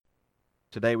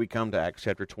Today we come to Acts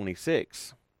chapter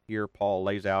 26. Here Paul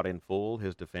lays out in full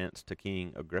his defense to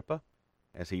King Agrippa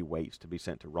as he waits to be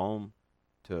sent to Rome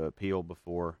to appeal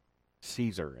before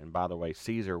Caesar. And by the way,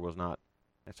 Caesar was not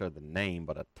necessarily the name,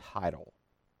 but a title.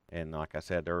 And like I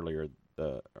said earlier,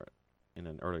 in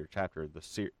an earlier chapter,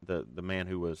 the man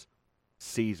who was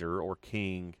Caesar or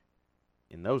king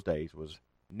in those days was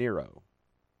Nero.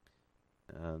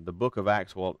 The book of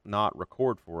Acts will not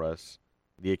record for us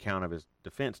the account of his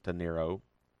defense to Nero,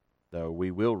 though we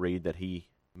will read that he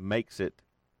makes it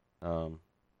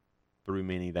through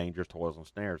many dangers, toils, and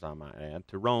snares, I might add,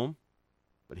 to Rome.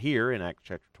 But here in Acts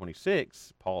chapter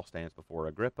 26, Paul stands before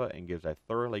Agrippa and gives a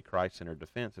thoroughly Christ-centered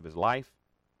defense of his life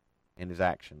and his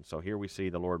actions. So here we see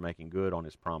the Lord making good on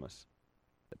his promise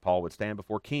that Paul would stand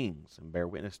before kings and bear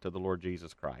witness to the Lord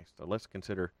Jesus Christ. So let's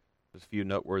consider just a few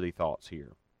noteworthy thoughts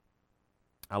here.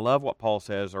 I love what Paul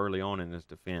says early on in his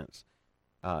defense.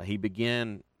 He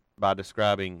began by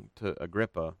describing to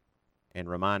Agrippa and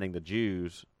reminding the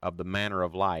Jews of the manner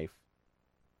of life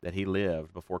that he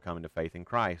lived before coming to faith in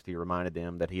Christ. He reminded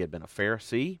them that he had been a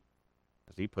Pharisee,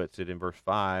 as he puts it in verse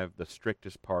 5, the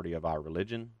strictest party of our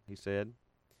religion, he said.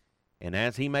 And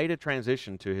as he made a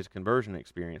transition to his conversion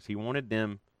experience, he wanted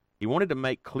to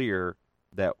make clear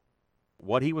that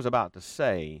what he was about to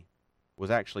say was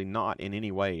actually not in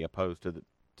any way opposed to the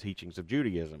teachings of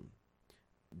Judaism.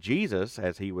 Jesus,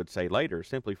 as he would say later,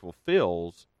 simply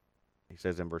fulfills, he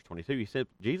says in verse 22, he said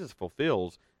Jesus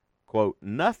fulfills, quote,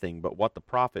 nothing but what the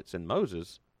prophets and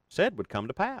Moses said would come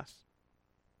to pass.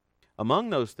 Among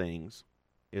those things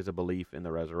is a belief in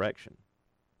the resurrection.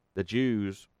 The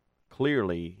Jews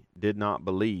clearly did not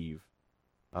believe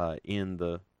in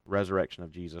the resurrection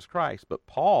of Jesus Christ, but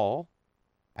Paul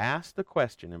asked the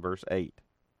question in verse 8,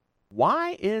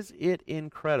 why is it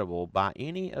incredible by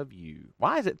any of you?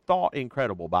 Why is it thought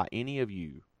incredible by any of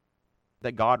you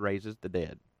that God raises the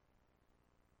dead?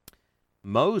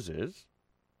 Moses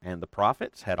and the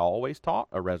prophets had always taught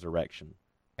a resurrection,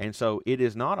 and so it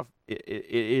is not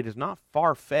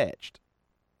far-fetched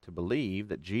to believe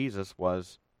that Jesus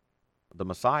was the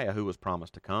Messiah who was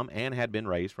promised to come and had been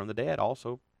raised from the dead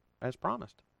also as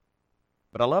promised.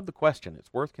 But I love the question.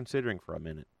 It's worth considering for a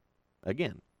minute.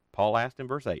 Again, Paul asked in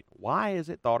verse 8, why is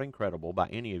it thought incredible by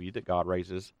any of you that God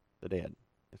raises the dead?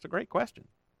 It's a great question.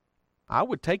 I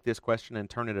would take this question and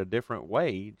turn it a different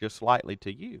way just slightly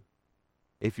to you.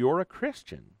 If you're a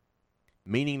Christian,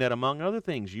 meaning that among other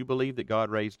things you believe that God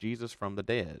raised Jesus from the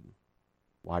dead,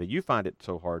 why do you find it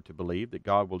so hard to believe that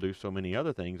God will do so many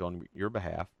other things on your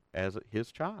behalf as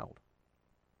his child?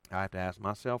 I have to ask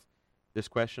myself this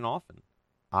question often.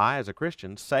 I, as a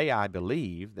Christian, say I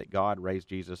believe that God raised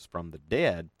Jesus from the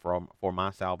dead for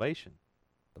my salvation.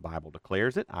 The Bible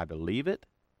declares it. I believe it.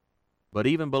 But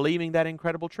even believing that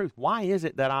incredible truth, why is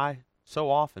it that I so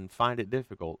often find it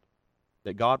difficult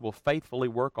that God will faithfully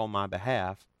work on my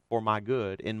behalf for my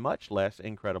good in much less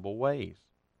incredible ways?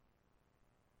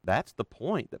 That's the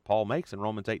point that Paul makes in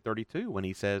Romans 8:32 when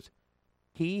he says,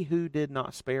 he who did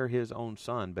not spare his own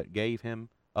son but gave him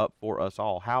up for us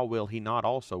all, how will he not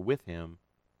also with him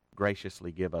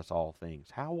graciously give us all things?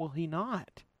 How will he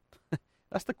not?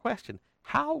 That's the question.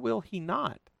 How will he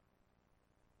not?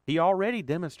 He already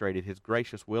demonstrated his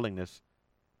gracious willingness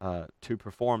to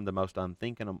perform the most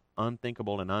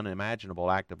unthinkable and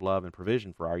unimaginable act of love and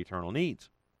provision for our eternal needs.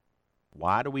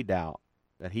 Why do we doubt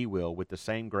that he will, with the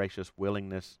same gracious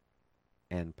willingness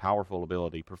and powerful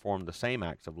ability, perform the same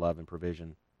acts of love and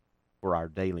provision for our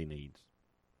daily needs?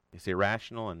 It's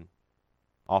irrational and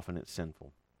often it's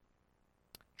sinful.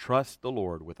 Trust the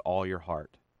Lord with all your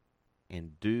heart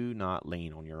and do not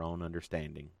lean on your own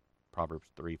understanding. Proverbs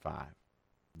 3:5.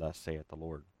 Thus saith the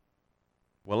Lord.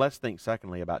 Well, let's think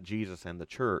secondly about Jesus and the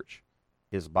church,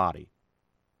 his body.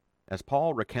 As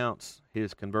Paul recounts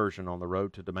his conversion on the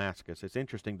road to Damascus, it's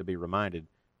interesting to be reminded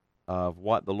of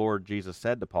what the Lord Jesus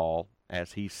said to Paul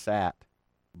as he sat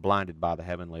blinded by the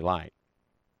heavenly light.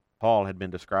 Paul had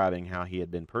been describing how he had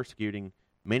been persecuting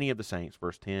many of the saints,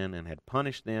 verse 10, and had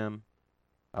punished them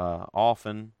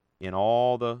often in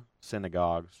all the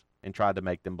synagogues and tried to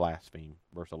make them blaspheme,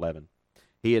 verse 11.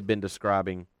 He had been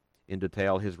describing in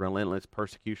detail his relentless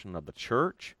persecution of the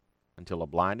church until a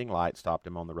blinding light stopped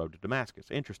him on the road to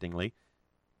Damascus. Interestingly,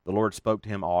 the Lord spoke to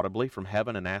him audibly from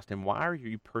heaven and asked him, why are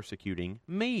you persecuting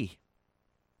me?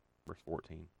 Verse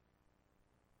 14.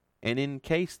 And in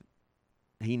case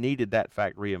he needed that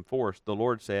fact reinforced, the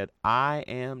Lord said, I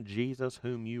am Jesus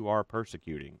whom you are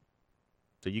persecuting.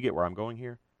 So you get where I'm going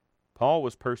here? Paul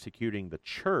was persecuting the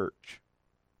church,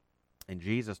 and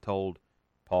Jesus told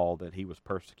Paul that he was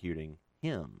persecuting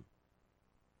him.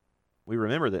 We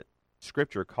remember that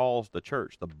Scripture calls the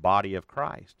church the body of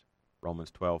Christ.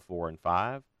 Romans 12:4 and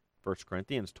 5, 1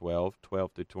 Corinthians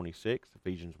 12:12 through 26,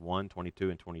 Ephesians 1:22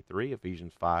 and 23,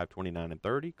 Ephesians 5:29 and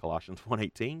 30, Colossians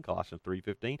 1:18, Colossians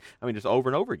 3:15. I mean, just over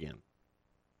and over again.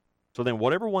 So then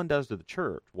whatever one does to the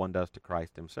church, one does to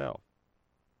Christ himself.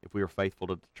 If we are faithful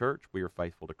to the church, we are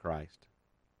faithful to Christ.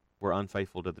 If we're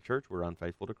unfaithful to the church, we're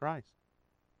unfaithful to Christ.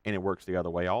 And it works the other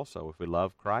way also. If we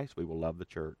love Christ, we will love the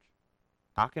church.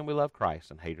 How can we love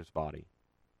Christ and hate his body?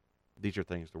 These are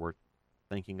things that we're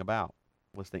thinking about.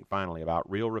 Let's think finally about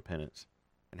real repentance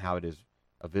and how it is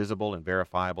a visible and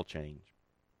verifiable change.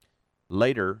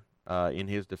 Later, in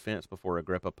his defense before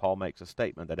Agrippa, Paul makes a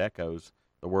statement that echoes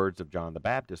the words of John the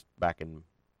Baptist back in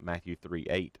Matthew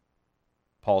 3:8.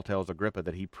 Paul tells Agrippa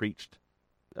that he preached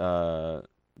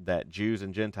that Jews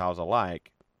and Gentiles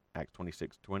alike, Acts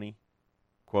 26:20,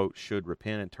 quote, should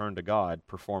repent and turn to God,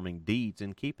 performing deeds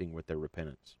in keeping with their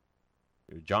repentance.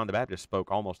 John the Baptist spoke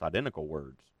almost identical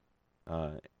words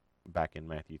back in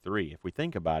Matthew 3. If we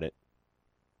think about it,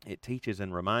 it teaches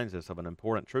and reminds us of an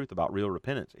important truth about real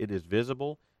repentance. It is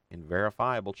visible and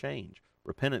verifiable change.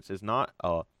 Repentance is not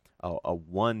a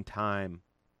one-time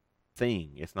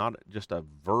thing. It's not just a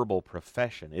verbal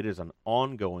profession. It is an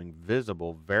ongoing,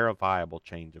 visible, verifiable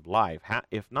change of life.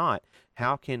 If not,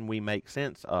 how can we make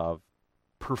sense of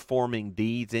performing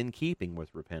deeds in keeping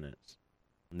with repentance?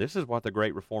 And this is what the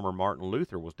great reformer Martin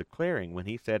Luther was declaring when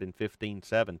he said in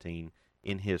 1517,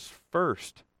 in his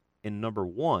first, in number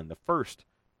 1, the first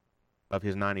of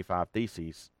his 95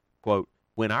 Theses, quote,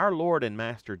 when our Lord and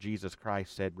Master Jesus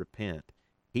Christ said repent,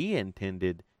 he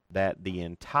intended that the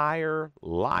entire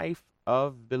life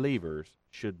of believers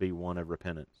should be one of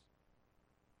repentance.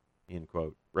 End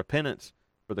quote. Repentance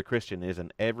for the Christian is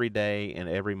an everyday and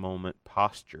every moment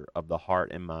posture of the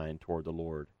heart and mind toward the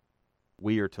Lord.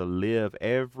 We are to live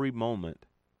every moment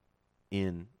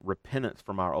in repentance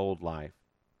from our old life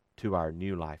to our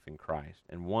new life in Christ.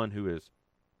 And one who is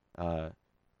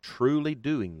truly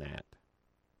doing that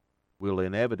will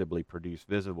inevitably produce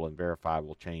visible and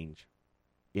verifiable change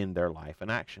in their life and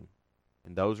action.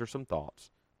 And those are some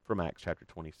thoughts from Acts chapter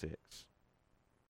 26.